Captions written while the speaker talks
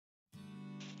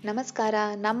ನಮಸ್ಕಾರ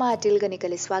ನಮ್ಮ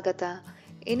ಆಟಿಲ್ಗನಿಕಲಿ ಸ್ವಾಗತ.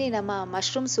 ಇನಿ ನಮ್ಮ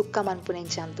ಮಶ್ರೂಮ್ ಸುಕ್ಕ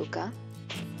ಮನ್ಪುನೆಂಚ ಅಂತೂಕ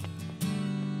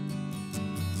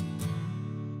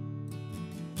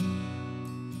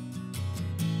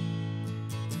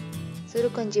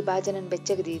ಸುರುಕೊಂಜಿ ಬಾಜನನ್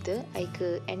ಬೆಚ್ಚಗದೀದು ಐಕ್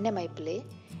ಎಣ್ಣೆ ಮೈಪ್ಲೆ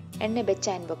ಎಣ್ಣೆ ಬೆಚ್ಚ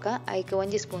ಅನ್ಬೊಕ್ಕ ಐಕ್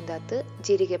 1 ಸ್ಪೂನ್ ದಾತ್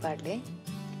ಜೀರಿಗೆ ಪಾಡ್ಲೆ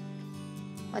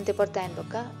ಒಂತೆ ಪೊರ್ತ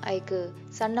ಅನ್ಬೊಕ್ಕ ಐಕ್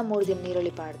ಸಣ್ಣ 3 ದಿನ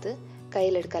ನೀರುಳ್ಳಿ ಪಾಡ್ದು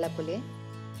ಕೈಲೆಡ್ ಕಲಪುಲೆ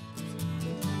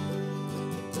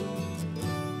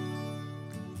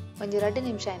ಒಂಜಿ 2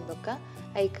 ನಿಮಿಷ ಅನ್ಬೊಕ್ಕ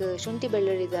ಐಕ್ ಶುಂಠಿ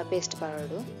ಬೆಳ್ಳುಳ್ಳಿದ ಪೇಸ್ಟ್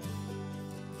ಪಾಡೋಡು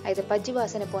ಐತ ಪಜ್ಜಿ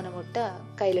ವಾಸನೆ ಪೋನ ಮುಟ್ಟ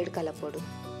ಕೈಲೆಡ್ ಕಲಪೋಡು.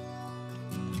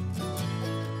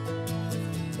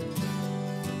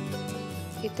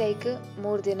 ಇತ್ತೈಕ್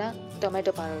 3 ದಿನ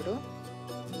ಟೊಮೆಟೊ ಪಾಡೋಡು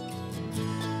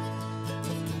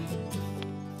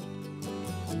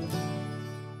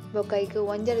ಬೊಕ್ಕ ಐಕ್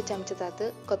 1 ಚಮಚ ತಾತ್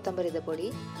ಕೊತ್ತಂಬರಿದ ಪೊಡಿ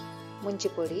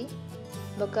ಮುಂಚಿ ಪೊಡಿ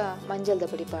ಬೊಕ್ಕ ಮಂಜಲ್ದ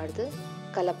ಪೊಡಿ ಪಾಡ್ದು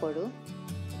ಕಲಪೋಡು.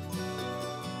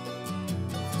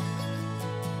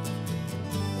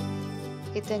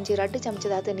 ಇತ್ತಂಜಿ 2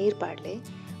 ಚಮಚದಾತ ನೀರು ಪಾಡ್ಲೆ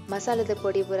ಮಸಾಲದ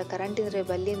ಪೊಡಿ ಪೂರ ಕರಂಟಿನ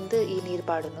ಬಲ್ಲಿಂದ ಈ ನೀರು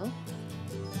ಪಾಡುನು.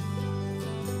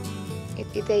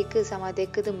 ಇದೈಕ್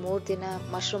ಸಮಾದೆಕ್ಕದು 3 ದಿನ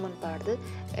ಮಶ್ರೂಮನ್ ಪಾಡ್ದು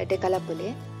ಎಡ್ಡೆ ಕಲಪುಲೆ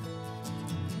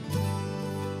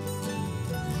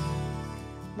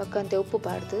ಬಕ್ಕಂತೆ ಉಪ್ಪು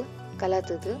ಪಾಡ್ದು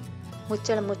ಕಲತದು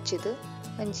ಮುಚ್ಚಳ ಮುಚ್ಚಿದು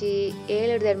ಒಂಜಿ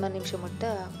 7-8 ನಿಮಿಷ ಮುಟ್ಟ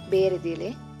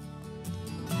ಬೇರೆದಿಲೆ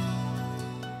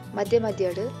ಮಧ್ಯ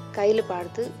ಮಧ್ಯಡ್ ಕೈಲು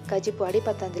ಪಾಡ್ದು ಕಜಿಪು ಅಡಿ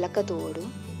ಪತ್ತಂದಿ ಲಕ್ಕ ತೂವೋಡು.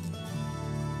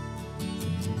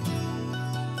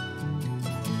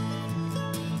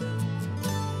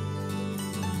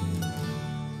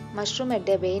 ಮಶ್ರೂಮ್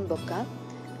ಎಡ್ಡೆ ಬೇಯಿನ್ ಬೊಕ್ಕ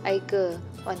ಐಕ್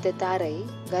ಒಂತೆ ತಾರೈ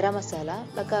ಗರಂ ಮಸಾಲ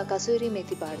ಬೊಕ್ಕ ಕಸೂರಿ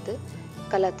ಮೇಥಿ ಪಾಡ್ದು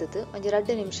ಕಲತದು ಒಂಜಿ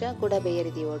 2 ನಿಮಿಷ ಕೂಡ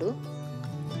ಬೇಯರಿದಿವೋಡು.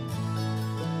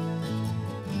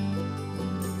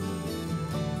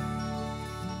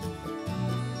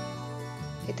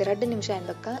 ಇತ್ತೆ 2 ನಿಮಿಷ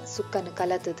ಅನ್ಬೊಕ್ಕ ಸುಕ್ಕನ್ನು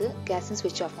ಕಲತದು ಗ್ಯಾಸನ್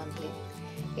ಸ್ವಿಚ್ ಆಫ್ ಮನ್ಪ್ಲಿ.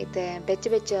 ಇತ್ತೆ ಬೆಚ್ಚ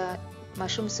ಬೆಚ್ಚ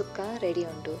ಮಶ್ರೂಮ್ ಸುಕ್ಕ ರೆಡಿ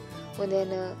ಉಂಟು.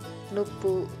 ಒಂದೇನು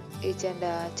ನುಪ್ಪು ಈಚಂಡ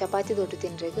ಚಪಾತಿ ದೊಟ್ಟು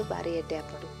ತಿನ್ರೆಗ್ ಬಾರಿ ಎಡ್ಡೆ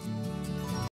ಆಪಡು.